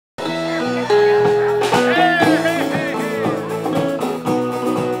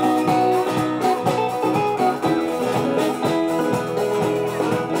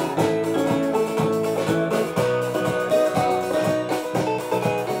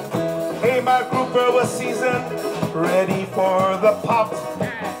my grouper was seasoned, ready for the pot.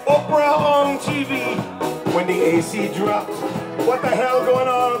 Oprah on TV when the AC dropped. What the hell going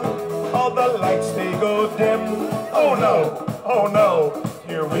on? All the lights, they go dim. Oh no, oh no,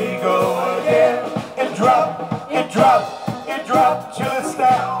 here we go again. It dropped, it dropped, it dropped till it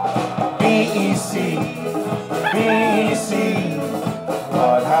stopped. BEC, BEC,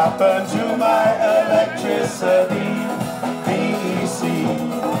 what happened to my electricity? BEC,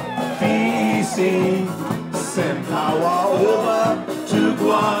 BEC, send power over to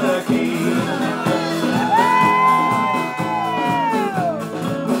Guana.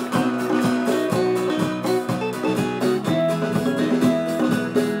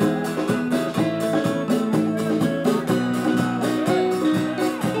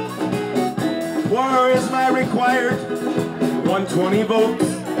 Water is my required 120 volts.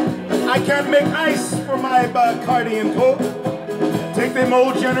 I can't make ice for my Bacardi and Coke. Take them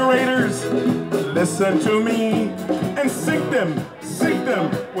old generators, listen to me, and sink them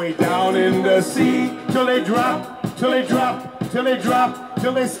way down in the sea till they drop, till they drop, till they drop,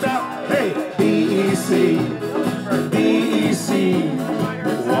 till they stop. Hey, BEC, BEC,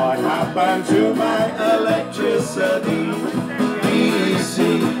 what happened to my electricity? BEC,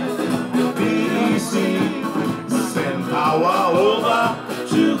 BEC, send power over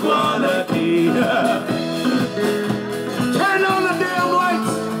to Guana. Turn on the damn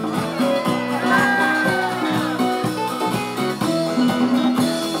lights.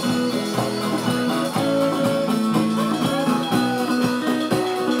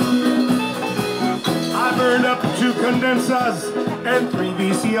 I burned up 2 condensers and 3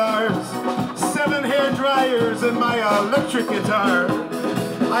 VCRs, 7 hair dryers and my electric guitar.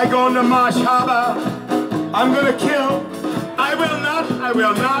 I go into Marsh Harbor, I'm gonna kill. I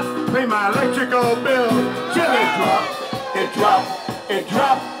will not pay my electrical bill. Till it drop, it drop, it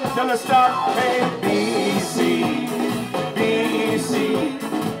drop, till it start paying. BEC, BEC,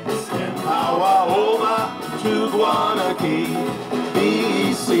 send power over to Guana.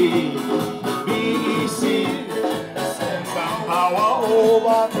 BEC, BEC, send some power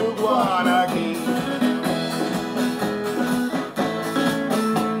over to Guana.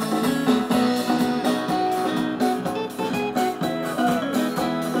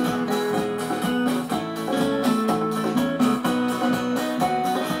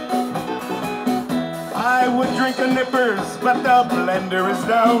 I would drink a nippers, but the blender is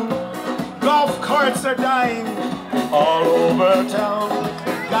down. Golf carts are dying all over town.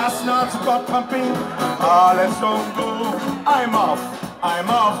 Gas knobs got pumping, all that's don't go.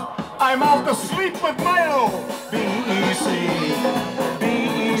 I'm off to sleep with Milo. BEC,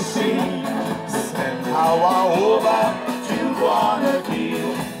 BEC, send power over to Guana.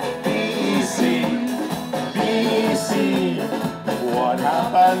 BEC, BEC, what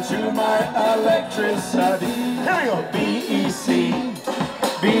happened to my electricity? Here we go. BEC,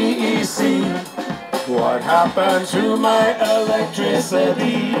 BEC, what happened to my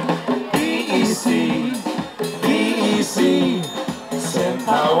electricity? BEC, BEC,